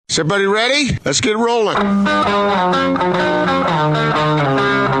Is everybody ready? Let's get rolling.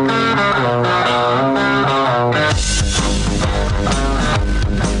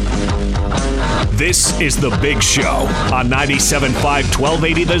 This is The Big Show on 97.5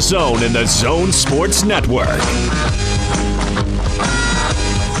 1280 The Zone and The Zone Sports Network.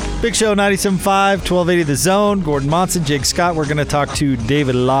 Big Show 97.5 1280 The Zone. Gordon Monson, Jake Scott. We're going to talk to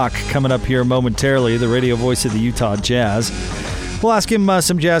David Locke coming up here momentarily, the radio voice of the Utah Jazz. We'll ask him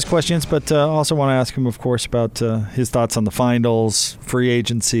some Jazz questions, but also want to ask him, of course, about his thoughts on the finals, free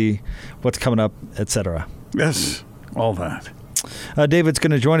agency, what's coming up, etc. Yes, all that. David's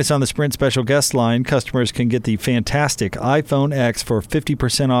going to join us on the Sprint special guest line. Customers can get the fantastic iPhone X for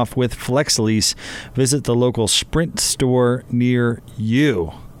 50% off with FlexLease. Visit the local Sprint store near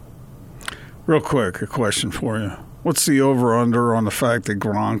you. Real quick, a question for you. What's the over-under on the fact that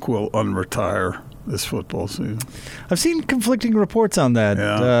Gronk will unretire this football season? I've seen conflicting reports on that.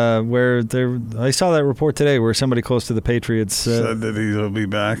 Yeah. I saw that report today where somebody close to the Patriots said that he'll be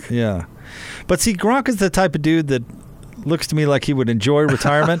back. Yeah. But see, Gronk is the type of dude that looks to me like he would enjoy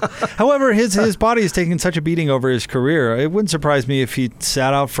retirement. However, his body is taking such a beating over his career. It wouldn't surprise me if he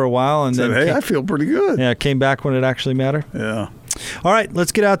sat out for a while and said, I feel pretty good. Yeah, came back when it actually mattered. Yeah. All right,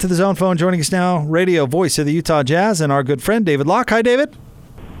 let's get out to the Zone phone. Joining us now, radio voice of the Utah Jazz and our good friend David Locke. Hi, David.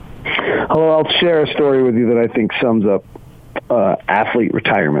 Hello, I'll share a story with you that I think sums up athlete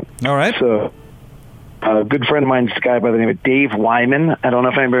retirement. All right. So a good friend of mine is a guy by the name of Dave Wyman. I don't know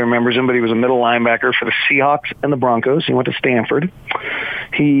if anybody remembers him, but he was a middle linebacker for the Seahawks and the Broncos. He went to Stanford.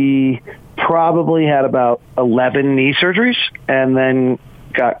 He probably had about 11 knee surgeries and then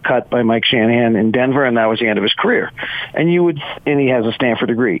got cut by Mike Shanahan in Denver, and that was the end of his career. And he has a Stanford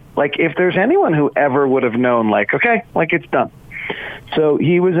degree. Like, if there's anyone who ever would have known, like, okay, like, it's done. So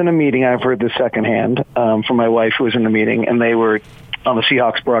he was in a meeting. I've heard this secondhand from my wife, who was in the meeting, and they were on the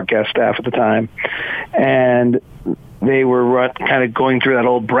Seahawks broadcast staff at the time. And they were kind of going through that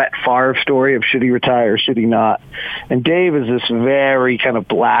old Brett Favre story of should he retire, should he not. And Dave is this very kind of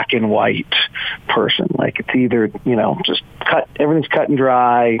black and white person. Like, it's either, just everything's cut and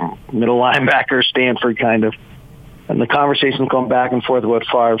dry, middle linebacker, Stanford kind of. And the conversation's going back and forth what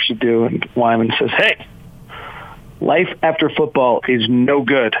Favre should do. And Wyman says, hey, life after football is no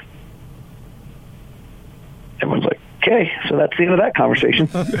good. Everyone's like, okay, so that's the end of that conversation.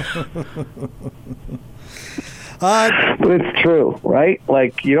 But it's true, right?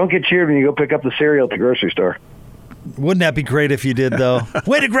 Like, you don't get cheered when you go pick up the cereal at the grocery store. Wouldn't that be great if you did, though?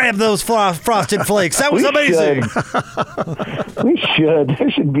 Way to grab those frosted flakes. That was amazing. We should.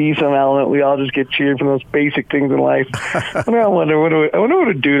 There should be some element. We all just get cheered for those basic things in life. I wonder what it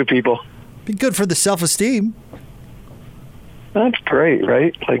would do to people. Be good for the self-esteem. That's great,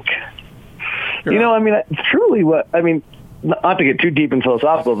 right? Like, truly not to get too deep and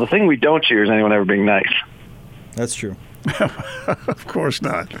philosophical, the thing we don't cheer is anyone ever being nice. That's true. Of course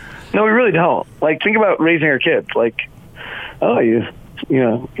not. No, we really don't. Like, think about raising our kids. Like, you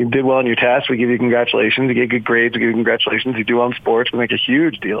did well on your test, we give you congratulations. You get good grades, we give you congratulations. You do well in sports, we make a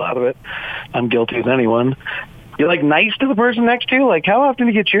huge deal out of it. I'm guilty as anyone. You're, like, nice to the person next to you? Like, how often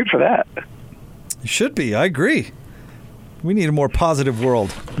do you get cheered for that? You should be. I agree. We need a more positive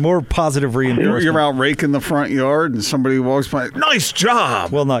world, more positive reinforcement. You're out raking the front yard and somebody walks by, nice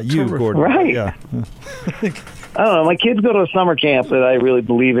job. Well, not you, Gordon. Right. Yeah. I don't know. My kids go to a summer camp that I really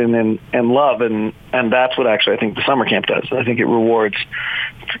believe in and love, and that's what actually I think the summer camp does. I think it rewards.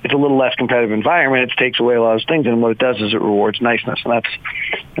 It's a little less competitive environment. It takes away a lot of things, and what it does is it rewards niceness, and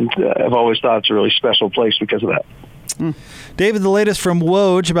I've always thought it's a really special place because of that. David, the latest from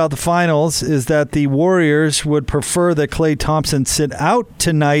Woj about the finals is that the Warriors would prefer that Klay Thompson sit out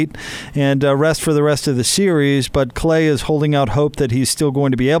tonight and rest for the rest of the series, but Klay is holding out hope that he's still going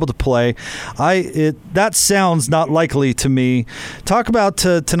to be able to play. That sounds not likely to me. Talk about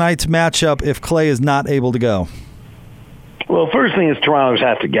tonight's matchup if Klay is not able to go. Well, first thing is Toronto's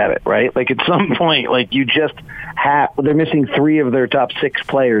have to get it, right? Like, at some point, like, you just they're missing 3 of their top 6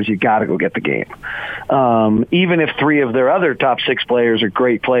 players. You got to go get the game. Even if 3 of their other top 6 players are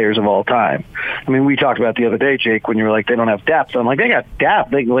great players of all time. I mean, we talked about the other day, Jake, when you were like, they don't have depth. I'm like, they got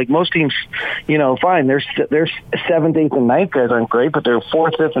depth. Like, most teams, fine. Their 7th, 8th, and 9th guys aren't great, but their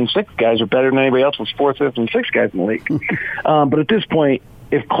 4th, 5th, and 6th guys are better than anybody else's 4th, 5th, and 6th guys in the league. But at this point,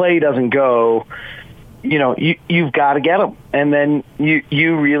 if Klay doesn't go, you've got to get them. And then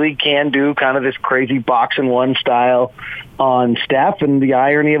you really can do kind of this crazy box and one style on Steph. And the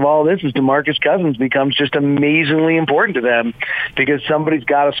irony of all this is DeMarcus Cousins becomes just amazingly important to them because somebody's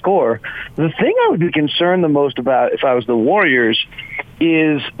got to score. The thing I would be concerned the most about if I was the Warriors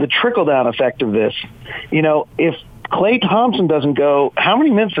is the trickle-down effect of this. If Klay Thompson doesn't go, how many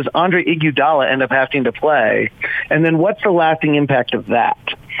minutes does Andre Iguodala end up having to play? And then what's the lasting impact of that?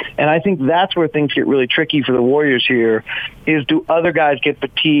 And I think that's where things get really tricky for the Warriors here, is do other guys get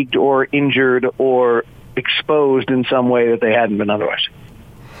fatigued or injured or exposed in some way that they hadn't been otherwise?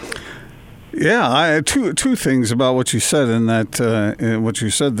 Yeah, two things about what you said in that what you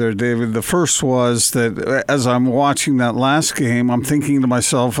said there, David. The first was that as I'm watching that last game, I'm thinking to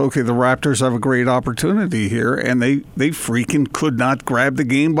myself, okay, the Raptors have a great opportunity here, and they freaking could not grab the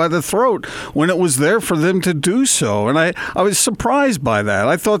game by the throat when it was there for them to do so. And I was surprised by that.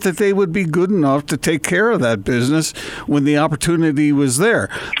 I thought that they would be good enough to take care of that business when the opportunity was there.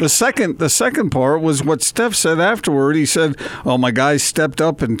 The second part was what Steph said afterward. He said, "Oh, my guys stepped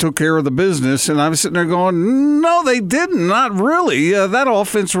up and took care of the business." And I was sitting there going, no, they didn't. Not really. That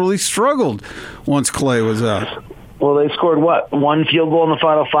offense really struggled once Klay was out. Well, they scored, one field goal in the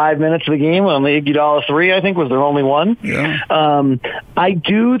final 5 minutes of the game on the Iguodala three, I think, was their only one. Yeah. I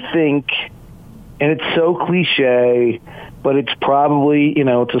do think, and it's so cliche, but it's probably,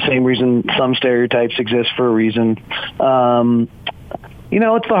 it's the same reason some stereotypes exist for a reason. It's the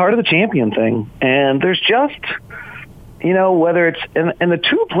heart of the champion thing. And there's just... whether it's and the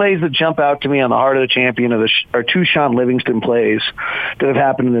two plays that jump out to me on the heart of the champion are two Sean Livingston plays that have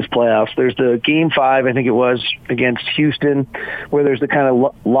happened in this playoffs. There's the Game 5, I think it was, against Houston, where there's the kind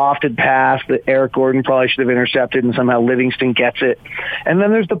of lofted pass that Eric Gordon probably should have intercepted, and somehow Livingston gets it. And then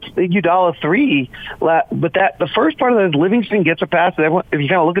there's the Iguodala three, but the first part of that is Livingston gets a pass that everyone, if you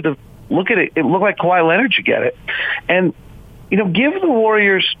kind of look at it, it looked like Kawhi Leonard should get it. And give the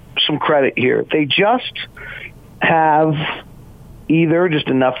Warriors some credit here. They just have either just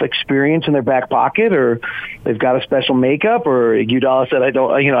enough experience in their back pocket, or they've got a special makeup, or Iguodala said,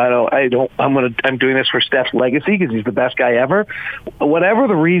 I'm doing this for Steph's legacy because he's the best guy ever. Whatever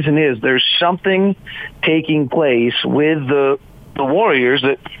the reason is, there's something taking place with the Warriors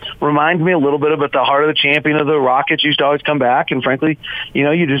that reminds me a little bit about the heart of the champion of the Rockets used to always come back, and frankly,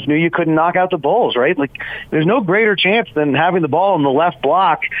 you just knew you couldn't knock out the Bulls, right? Like, there's no greater chance than having the ball in the left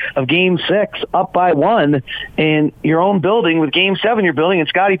block of Game 6 up by 1 in your own building. With Game 7, you're building in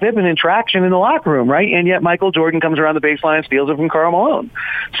Scottie Pippen in traction in the locker room, right? And yet Michael Jordan comes around the baseline and steals it from Karl Malone.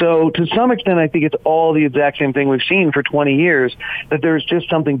 So to some extent, I think it's all the exact same thing we've seen for 20 years, that there's just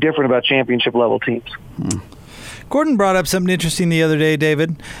something different about championship level teams. Gordon brought up something interesting the other day,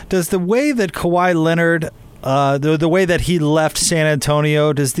 David. Does the way that Kawhi Leonard, the way that he left San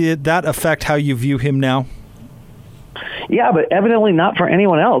Antonio, does that affect how you view him now? Yeah, but evidently not for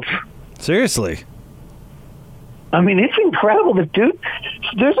anyone else. Seriously? I mean, it's incredible.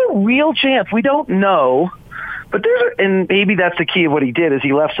 There's a real chance. We don't know, but and maybe that's the key of what he did, is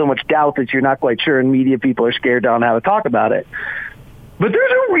he left so much doubt that you're not quite sure, and media people are scared down how to talk about it. But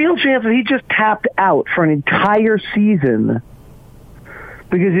there's a real chance that he just tapped out for an entire season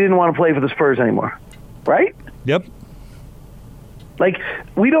because he didn't want to play for the Spurs anymore, right? Yep. Like,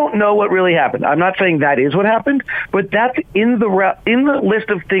 we don't know what really happened. I'm not saying that is what happened, but that's in the list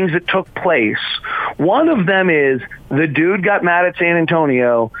of things that took place. One of them is the dude got mad at San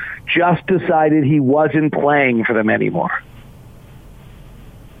Antonio, just decided he wasn't playing for them anymore.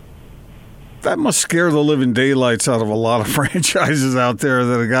 That must scare the living daylights out of a lot of franchises out there,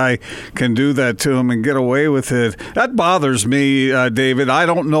 that a guy can do that to him and get away with it. That bothers me, David. I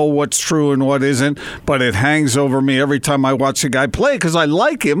don't know what's true and what isn't, but it hangs over me every time I watch a guy play because I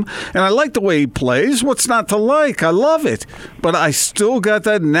like him and I like the way he plays. What's not to like? I love it. But I still got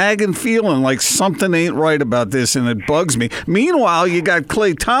that nagging feeling like something ain't right about this, and it bugs me. Meanwhile, you got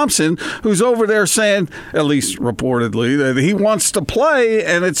Klay Thompson, who's over there saying, at least reportedly, that he wants to play,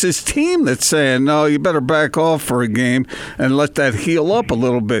 and it's his team that's saying, no, you better back off for a game and let that heal up a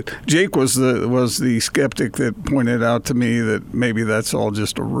little bit. Jake was the skeptic that pointed out to me that maybe that's all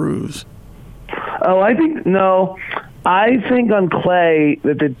just a ruse. Oh, I think on Klay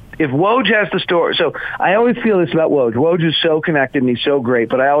that if Woj has the story, so I always feel this about Woj. Woj is so connected and he's so great,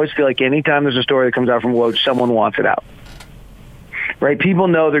 but I always feel like anytime there's a story that comes out from Woj, someone wants it out. Right? People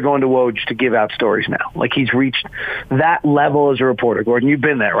know they're going to Woj to give out stories now. Like, he's reached that level as a reporter. Gordon, you've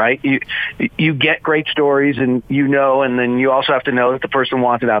been there, right? You get great stories, and and then you also have to know that the person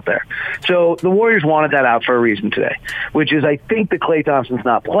wants it out there. So the Warriors wanted that out for a reason today, which is I think that Klay Thompson's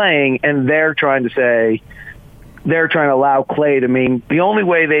not playing, and they're trying to allow Klay to the only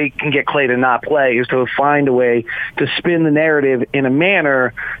way they can get Klay to not play is to find a way to spin the narrative in a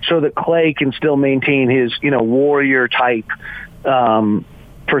manner so that Klay can still maintain his, warrior type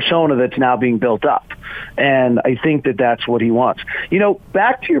persona that's now being built up. And I think that that's what he wants.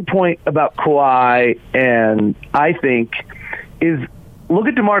 Back to your point about Kawhi, and I think is look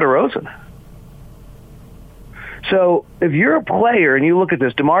at DeMar DeRozan. So if you're a player and you look at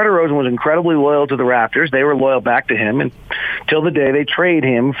this, DeMar DeRozan was incredibly loyal to the Raptors. They were loyal back to him until the day they trade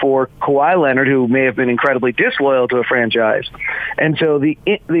him for Kawhi Leonard, who may have been incredibly disloyal to a franchise. And so the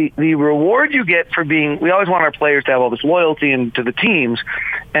reward you get for being, we always want our players to have all this loyalty to the teams,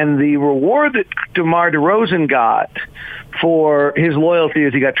 and the reward that DeMar DeRozan got for his loyalty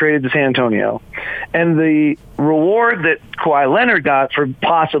is he got traded to San Antonio. And the reward that Kawhi Leonard got for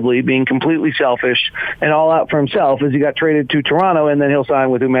possibly being completely selfish and all out for himself is he got traded to Toronto, and then he'll sign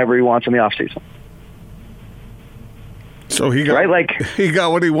with whomever he wants in the offseason. So he got, right? Like, he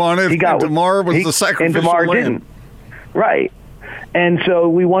got what he wanted, and DeMar was the sacrificial and DeMar lamb. didn't. Right. And so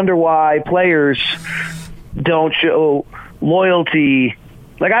we wonder why players don't show loyalty.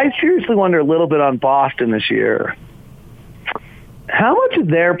 Like, I seriously wonder a little bit on Boston this year. How much of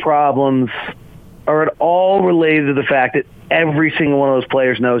their problems are at all related to the fact that every single one of those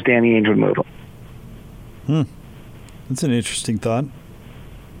players knows Danny Ainge would move them? That's an interesting thought.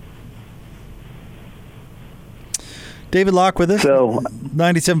 David Locke with us. So,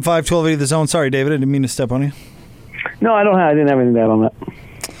 97.5, 1280 The Zone. Sorry, David, I didn't mean to step on you. No, I didn't have anything to add on that.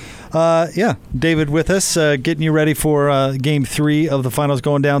 Yeah, David with us, getting you ready for Game 3 of the finals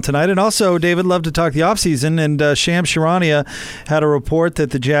going down tonight. And also, David, love to talk the offseason. And Shams Charania had a report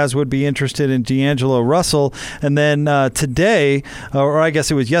that the Jazz would be interested in D'Angelo Russell. And then today, or I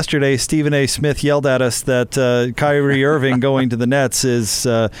guess it was yesterday, Stephen A. Smith yelled at us that Kyrie Irving going to the Nets is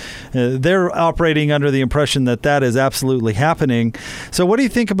they're operating under the impression that is absolutely happening. So what do you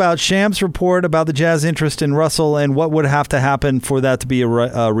think about Shams' report about the Jazz interest in Russell, and what would have to happen for that to be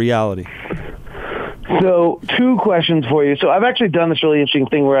a reality? So, two questions for you. So I've actually done this really interesting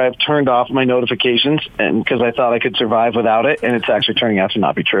thing where I've turned off my notifications, and because I thought I could survive without it, and it's actually turning out to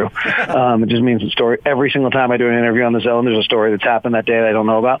not be true. It just means the story. Every single time I do an interview on the Zone, there's a story that's happened that day that I don't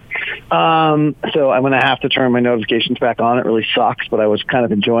know about. So I'm going to have to turn my notifications back on. It really sucks, but I was kind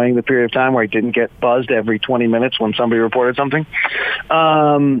of enjoying the period of time where I didn't get buzzed every 20 minutes when somebody reported something.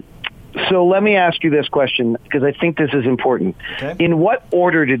 So let me ask you this question, because I think this is important. Okay. In what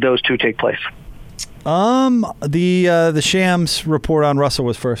order did those two take place? The Shams report on Russell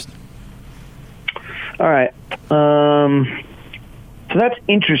was first. All right. So that's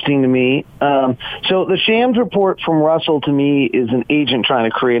interesting to me. So the Shams report from Russell to me is an agent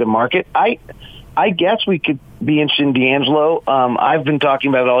trying to create a market. I guess we could be interested in D'Angelo. I've been talking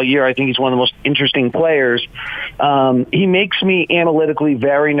about it all year. I think he's one of the most interesting players. He makes me analytically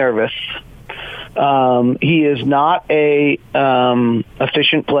very nervous. He is not a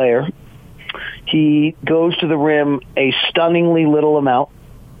efficient player. He goes to the rim a stunningly little amount,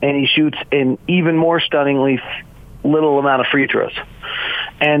 and he shoots an even more stunningly little amount of free throws.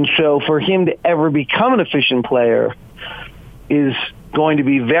 And so for him to ever become an efficient player is going to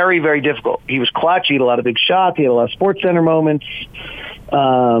be very, very difficult. He was clutch. He had a lot of big shots. He had a lot of Sports Center moments.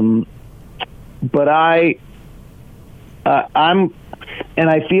 But I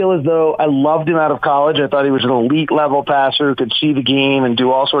feel as though I loved him out of college. I thought he was an elite level passer who could see the game and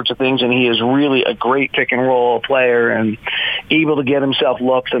do all sorts of things, and he is really a great pick and roll player and able to get himself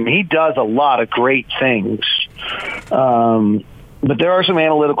looks. I mean, he does a lot of great things. But there are some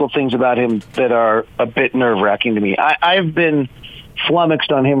analytical things about him that are a bit nerve-wracking to me. I've been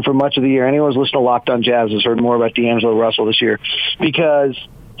flummoxed on him for much of the year. Anyone who's listened to Locked On Jazz has heard more about D'Angelo Russell this year, because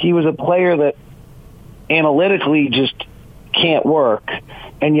he was a player that analytically just can't work.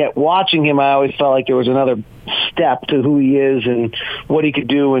 And yet watching him, I always felt like there was another step to who he is and what he could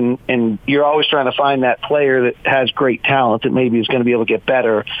do. And you're always trying to find that player that has great talent that maybe is going to be able to get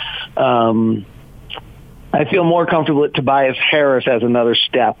better. I feel more comfortable that Tobias Harris has another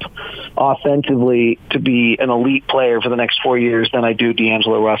step offensively to be an elite player for the next 4 years than I do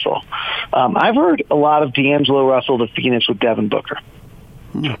D'Angelo Russell. I've heard a lot of D'Angelo Russell to Phoenix with Devin Booker.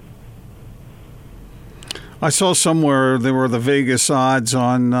 I saw somewhere there were the Vegas odds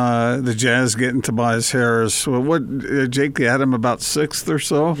on the Jazz getting Tobias Harris. What, Jake, you had him about sixth or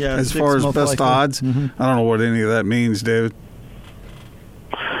so as far as best odds? Mm-hmm. I don't know what any of that means, David.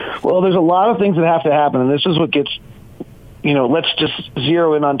 Well, there's a lot of things that have to happen, and this is what gets, let's just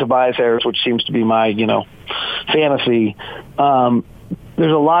zero in on Tobias Harris, which seems to be my, fantasy.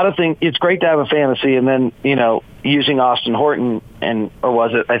 There's a lot of things. It's great to have a fantasy, and then, using Austin Horton, or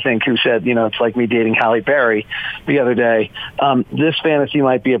was it, I think, who said, it's like me dating Halle Berry the other day. This fantasy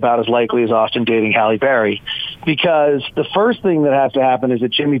might be about as likely as Austin dating Halle Berry, because the first thing that has to happen is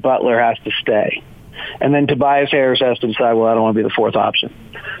that Jimmy Butler has to stay. And then Tobias Harris has to decide, well, I don't want to be the fourth option.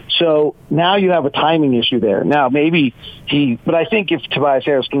 So now you have a timing issue there. Now, maybe but I think if Tobias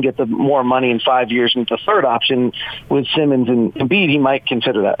Harris can get the more money in 5 years into the third option with Simmons and Embiid, he might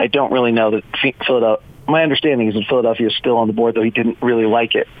consider that. I don't really know that my understanding is that Philadelphia is still on the board, though he didn't really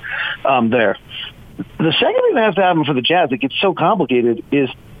like it there. The second thing that has to happen for the Jazz that gets so complicated is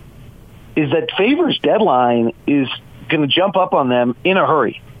that Favors' deadline is going to jump up on them in a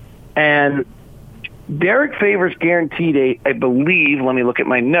hurry. And Derek Favors' guarantee date, I believe, let me look at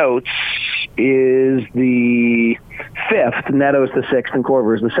my notes, is the 5th. Neto's the 6th, and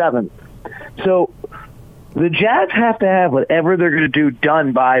Korver's the 7th. So the Jazz have to have whatever they're going to do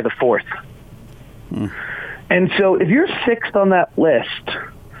done by the 4th. And so if you're 6th on that list,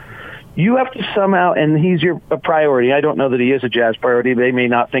 you have to somehow, and he's a priority. I don't know that he is a Jazz priority. They may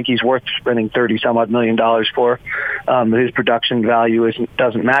not think he's worth spending $30-some-odd million for. His production value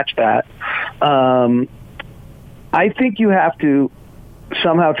doesn't match that. I think you have to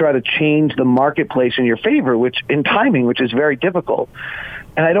somehow try to change the marketplace in your favor, which is very difficult.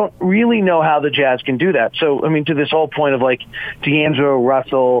 And I don't really know how the Jazz can do that. So, I mean, to this whole point of like D'Angelo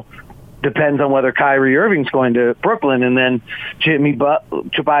Russell depends on whether Kyrie Irving's going to Brooklyn, and then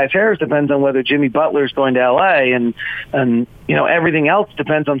Tobias Harris depends on whether Jimmy Butler's going to LA, and everything else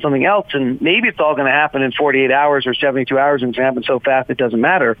depends on something else. And maybe it's all going to happen in 48 hours or 72 hours, and it's going to happen so fast it doesn't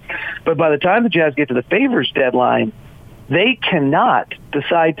matter. But by the time the Jazz get to the Favors deadline, they cannot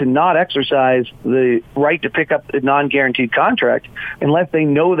decide to not exercise the right to pick up a non-guaranteed contract unless they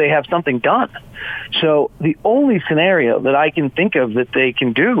know they have something done. So the only scenario that I can think of that they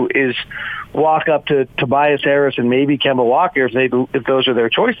can do is walk up to Tobias Harris and maybe Kemba Walker if those are their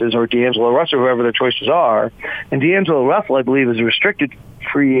choices, or D'Angelo Russell, whoever their choices are. And D'Angelo Russell, I believe, is a restricted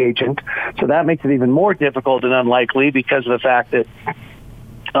free agent, so that makes it even more difficult and unlikely because of the fact that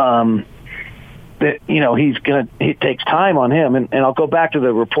it takes time on him. And I'll go back to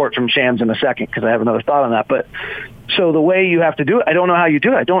the report from Shams in a second because I have another thought on that. But so the way you have to do it, I don't know how you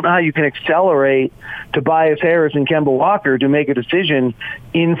do it. I don't know how you can accelerate Tobias Harris and Kemba Walker to make a decision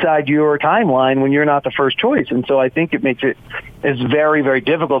inside your timeline when you're not the first choice. And so I think it makes it's very, very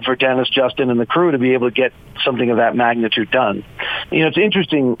difficult for Dennis, Justin, and the crew to be able to get something of that magnitude done. It's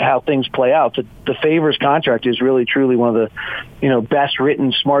interesting how things play out. The Favors contract is really, truly one of the, best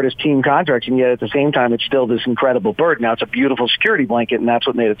written, smartest team contracts, and yet at the same time, it's still this incredible bird. Now, it's a beautiful security blanket, and that's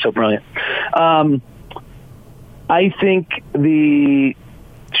what made it so brilliant. I think the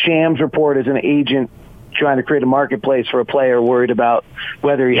Shams report is an agent trying to create a marketplace for a player worried about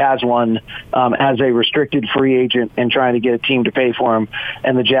whether he has one as a restricted free agent and trying to get a team to pay for him.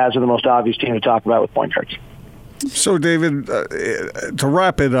 And the Jazz are the most obvious team to talk about with point guards. So, David, to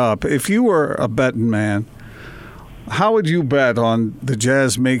wrap it up, if you were a betting man, how would you bet on the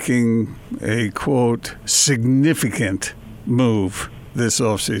Jazz making a, quote, significant move this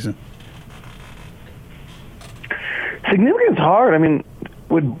offseason? Significant is hard. I mean,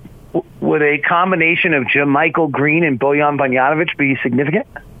 would a combination of JaMychal Green and Bojan Bogdanovic be significant?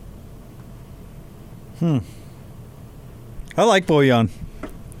 I like Bojan.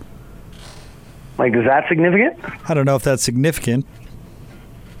 Like, is that significant? I don't know if that's significant.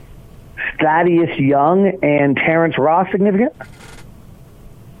 Thaddeus Young and Terrence Ross significant?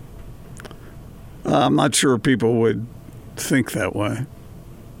 I'm not sure people would think that way.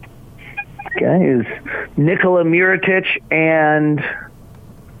 Okay, is Nikola Mirotic and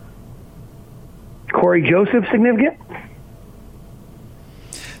Corey Joseph significant?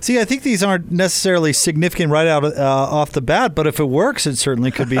 See, I think these aren't necessarily significant right out off the bat, but if it works, it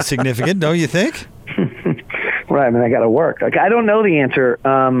certainly could be significant, don't you think? Right, I mean, I got to work. Like, I don't know the answer.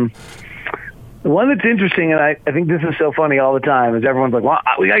 The one that's interesting, and I think this is so funny all the time, is everyone's like, well,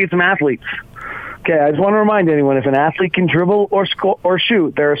 we got to get some athletes. Okay, I just want to remind anyone, if an athlete can dribble or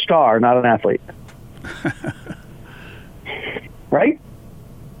shoot, they're a star, not an athlete. Right?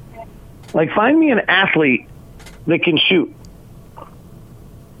 Like, find me an athlete that can shoot.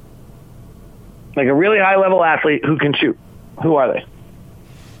 Like a really high-level athlete who can shoot. Who are they?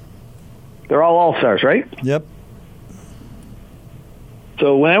 They're all all-stars, right? Yep.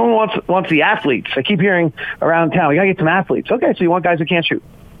 So when everyone wants the athletes, I keep hearing around town, we got to get some athletes. Okay, so you want guys who can't shoot.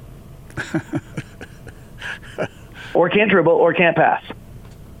 Or can't dribble, or can't pass.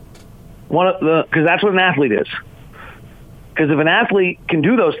 Because that's what an athlete is. Because if an athlete can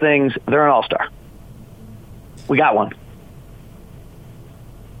do those things, they're an all-star. We got one.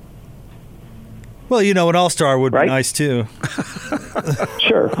 Well, an all-star would be nice, too.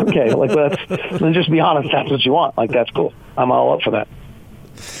 Sure. Okay. Then just be honest. That's what you want. Like, that's cool. I'm all up for that.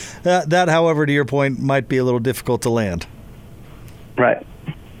 That, however, to your point, might be a little difficult to land. Right.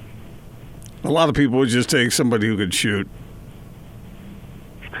 A lot of people would just take somebody who could shoot.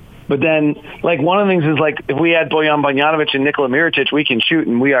 But then, one of the things is, if we had Bojan Bogdanovic and Nikola Mirotic, we can shoot,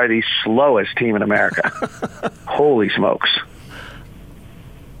 and we are the slowest team in America. Holy smokes.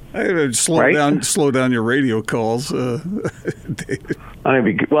 Hey, slow down your radio calls, David.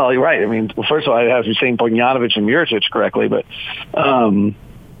 Well, you're right. I mean, first of all, I have to be saying Bogdanovic and Mirotic correctly, but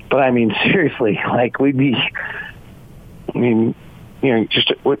I mean, seriously, like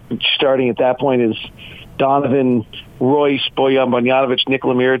just starting at that point is Donovan, Royce, Bojan Bogdanovic,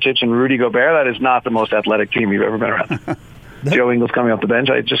 Nikola Mirotic, and Rudy Gobert. That is not the most athletic team you've ever been around. Joe Ingles coming off the bench,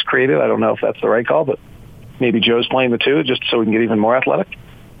 I just created. I don't know if that's the right call, but maybe Joe's playing the two just so we can get even more athletic.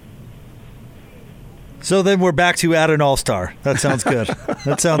 So then we're back to add an all-star. That sounds good.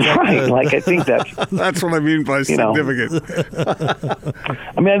 That sounds like right. good. Like, I think that's what I mean by significant.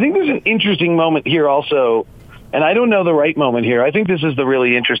 I mean, I think there's an interesting moment here also, and I don't know the right moment here. I think this is the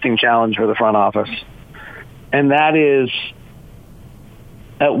really interesting challenge for the front office, and that is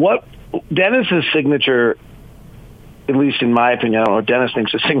at what Dennis's signature, at least in my opinion, I don't know what Dennis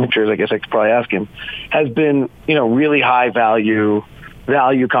thinks his signature is, I guess I could probably ask him, has been, really high value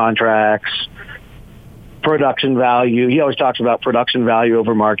contracts, production value. He always talks about production value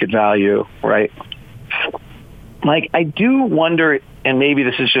over market value, right? Like, I do wonder, and maybe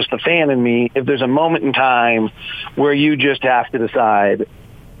this is just the fan in me, if there's a moment in time where you just have to decide,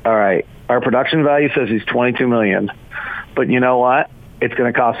 all right, our production value says he's $22 million, but you know what? It's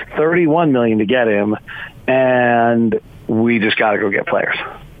going to cost $31 million to get him, and we just got to go get players.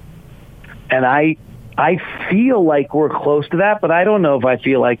 And I feel like we're close to that, but I don't know if I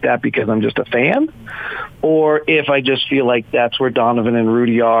feel like that because I'm just a fan or if I just feel like that's where Donovan and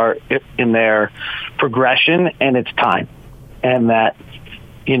Rudy are in their progression and it's time. And that,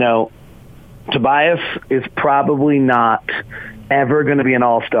 Tobias is probably not ever going to be an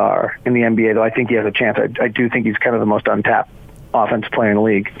all-star in the NBA, though I think he has a chance. I do think he's kind of the most untapped offensive player in the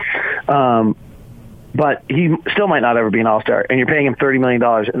league. But he still might not ever be an all-star, and you're paying him $30 million,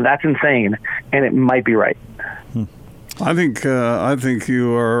 and that's insane, and it might be right. I think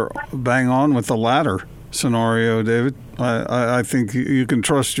you are bang on with the latter scenario, David. I think you can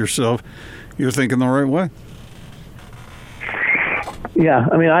trust yourself. You're thinking the right way. Yeah,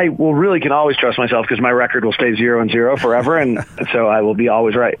 I mean, I really can always trust myself because my record will stay 0-0 forever, and so I will be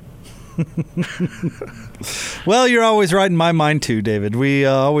always right. Well, you're always right in my mind too, David. We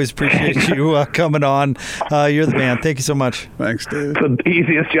always appreciate you coming on. You're the man. Thank you so much. Thanks, David. It's the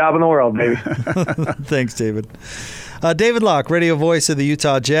easiest job in the world, baby. Thanks, David. David Locke, radio voice of the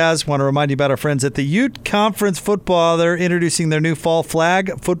Utah Jazz. Want to remind you about our friends at the Ute Conference Football. They're introducing their new Fall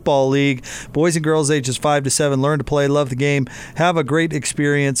Flag Football League. Boys and girls ages 5 to 7 learn to play, love the game, have a great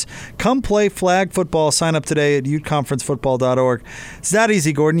experience. Come play flag football. Sign up today at uteconferencefootball.org. It's that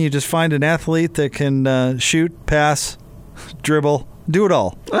easy, Gordon. You just find an athlete that can shoot, pass, dribble, do it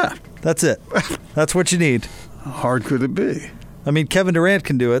all. That's it. That's what you need. How hard could it be? I mean, Kevin Durant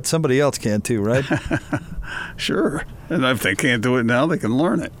can do it. Somebody else can too, right? Sure. And if they can't do it now, they can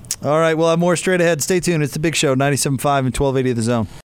learn it. All right. We'll have more straight ahead. Stay tuned. It's The Big Show, 97.5 and 1280 The Zone.